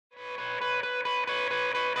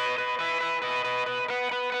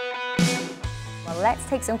Well, let's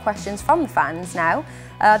take some questions from the fans now.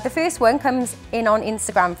 The first one comes in on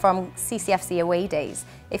Instagram from CCFC Away Days.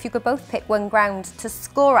 If you could both pick one ground to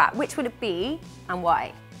score at, which would it be and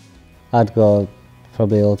why? I'd go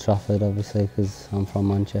probably Old Trafford, obviously, because I'm from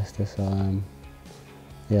Manchester, so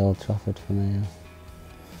yeah, Old Trafford for me,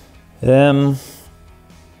 yeah.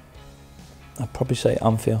 I'd probably say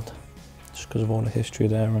Anfield, just because of all the history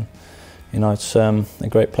there, and you know, it's a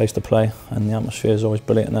great place to play, and the atmosphere is always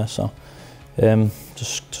brilliant there, so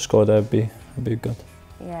just to score there would be good.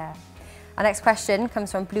 Yeah. Our next question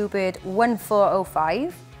comes from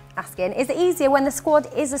Bluebird1405, asking, is it easier when the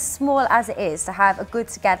squad is as small as it is to have a good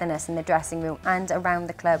togetherness in the dressing room and around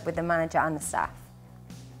the club with the manager and the staff?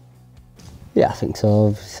 Yeah, I think so.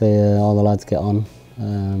 Obviously, all the lads get on.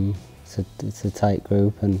 It's a tight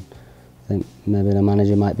group, and I think maybe the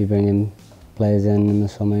manager might be bringing players in the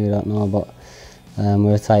summer, you don't know, but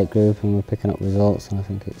we're a tight group and we're picking up results, and I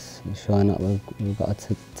think it's showing that we've got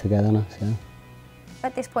a togetherness, yeah.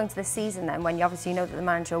 At this point of the season then, when you obviously know that the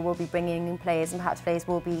manager will be bringing in players and perhaps players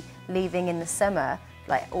will be leaving in the summer,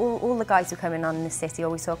 like all the guys who come in on the city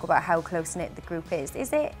always talk about how close-knit the group is.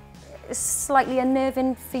 Is it slightly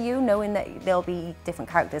unnerving for you, knowing that there'll be different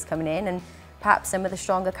characters coming in and perhaps some of the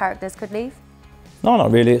stronger characters could leave? No, not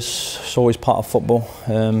really. It's always part of football.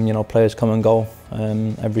 You know, players come and go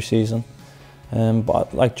every season.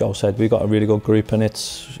 But like Joe said, we've got a really good group, and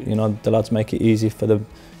it's, you know, the lads make it easy for the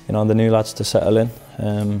new lads to settle in.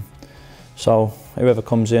 So whoever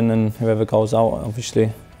comes in and whoever goes out,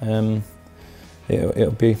 obviously,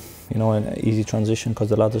 it'll be, you know, an easy transition because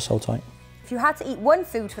the lads are so tight. If you had to eat one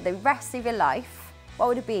food for the rest of your life, what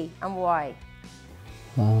would it be and why?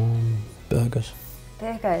 Burgers.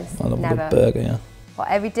 Burgers? I love Never. a good burger, yeah. What,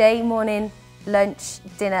 every day, morning, lunch,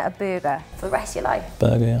 dinner, a burger for the rest of your life?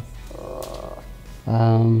 Burger, yeah.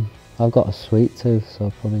 Oh. I've got a sweet tooth,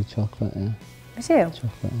 so probably chocolate, yeah. Me too.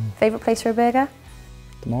 Chocolate, yeah. Favourite place for a burger?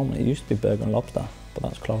 At the moment, it used to be Burger and Lobster, but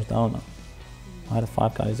that's closed down now. I had a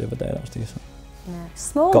Five Guys the other day, that was decent. Yeah.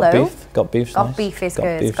 Small got though. Beef. Got beef's got nice. Beef is got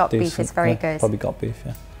good. Beef, got decent. beef is very good. Probably got beef,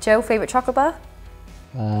 yeah. Joe, favourite chocolate bar?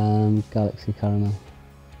 Galaxy Caramel.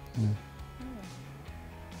 Yeah.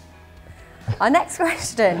 Our next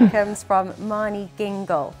question comes from Marnie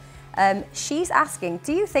Gingle. She's asking,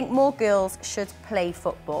 do you think more girls should play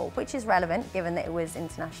football? Which is relevant given that it was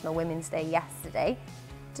International Women's Day yesterday.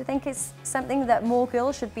 Do you think it's something that more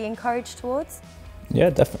girls should be encouraged towards? Yeah,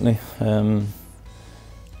 definitely.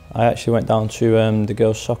 I actually went down to the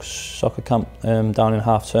girls' soccer camp down in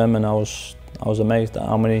half term, and I was amazed at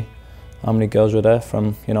how many girls were there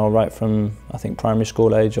from, you know, right from I think primary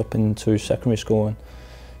school age up into secondary school, and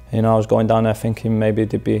you know, I was going down there thinking maybe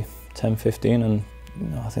there'd be 10, 15, and you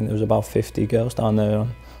know, I think there was about 50 girls down there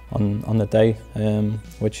on the day,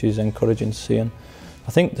 which is encouraging to see. And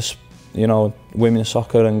I think this, you know, women's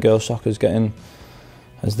soccer and girls' soccer is getting,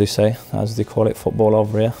 as they say, as they call it, football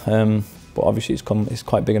over here. But obviously it's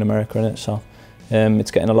quite big in America, isn't it? So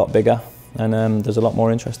it's getting a lot bigger, and there's a lot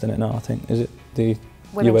more interest in it now, I think. Is it the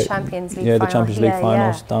Women's Champions League Yeah, final. the Champions League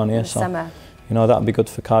finals down here. So summer. You know, that'd be good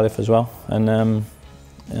for Cardiff as well. And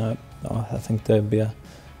you know, I think there'd be a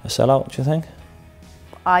sellout. Do you think?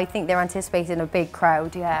 I think they're anticipating a big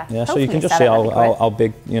crowd. Yeah. Yeah. So you can just see how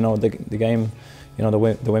big, you know, the game, you know,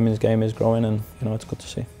 the women's game is growing, and you know, it's good to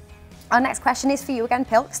see. Our next question is for you again,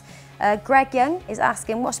 Pilks. Greg Young is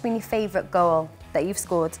asking, what's been your favourite goal that you've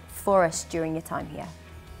scored for us during your time here?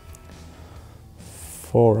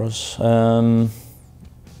 For us,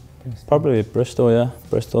 probably Bristol, yeah.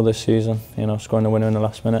 Bristol this season, you know, scoring the winner in the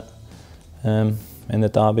last minute in the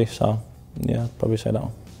derby, so yeah, I'd probably say that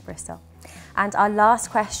one. Bristol. And our last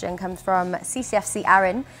question comes from CCFC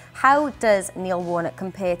Aaron. How does Neil Warnock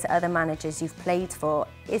compare to other managers you've played for?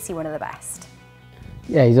 Is he one of the best?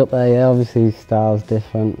 Yeah, he's up there, yeah. Obviously his style's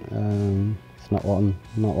different. It's not one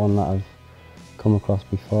that I've come across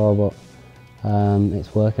before, but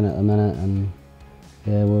it's working at the minute, and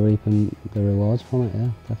yeah, we're reaping the rewards from it, yeah,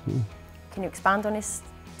 definitely. Can you expand on his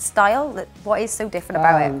style? What is so different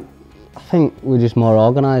about it? I think we're just more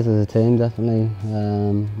organised as a team, definitely.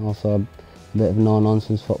 Also a bit of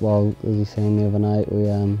no-nonsense football, as you seen the other night.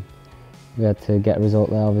 We had to get a result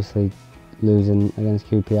there, obviously losing against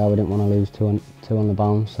QPR. We didn't want to lose two on the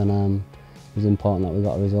bounce, and it was important that we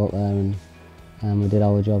got a result there, and we did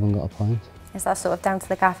our job and got a point. Is that sort of down to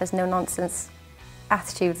the gaffer's no-nonsense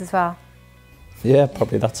attitude as well? Yeah,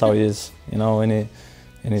 probably that's how he is, you know, in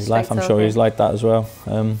his life. I'm sure he's like that as well,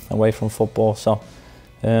 away from football. So,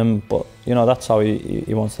 but you know, that's how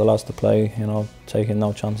he wants the lads to play. You know, taking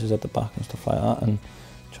no chances at the back and stuff like that, and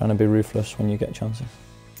trying to be ruthless when you get chances.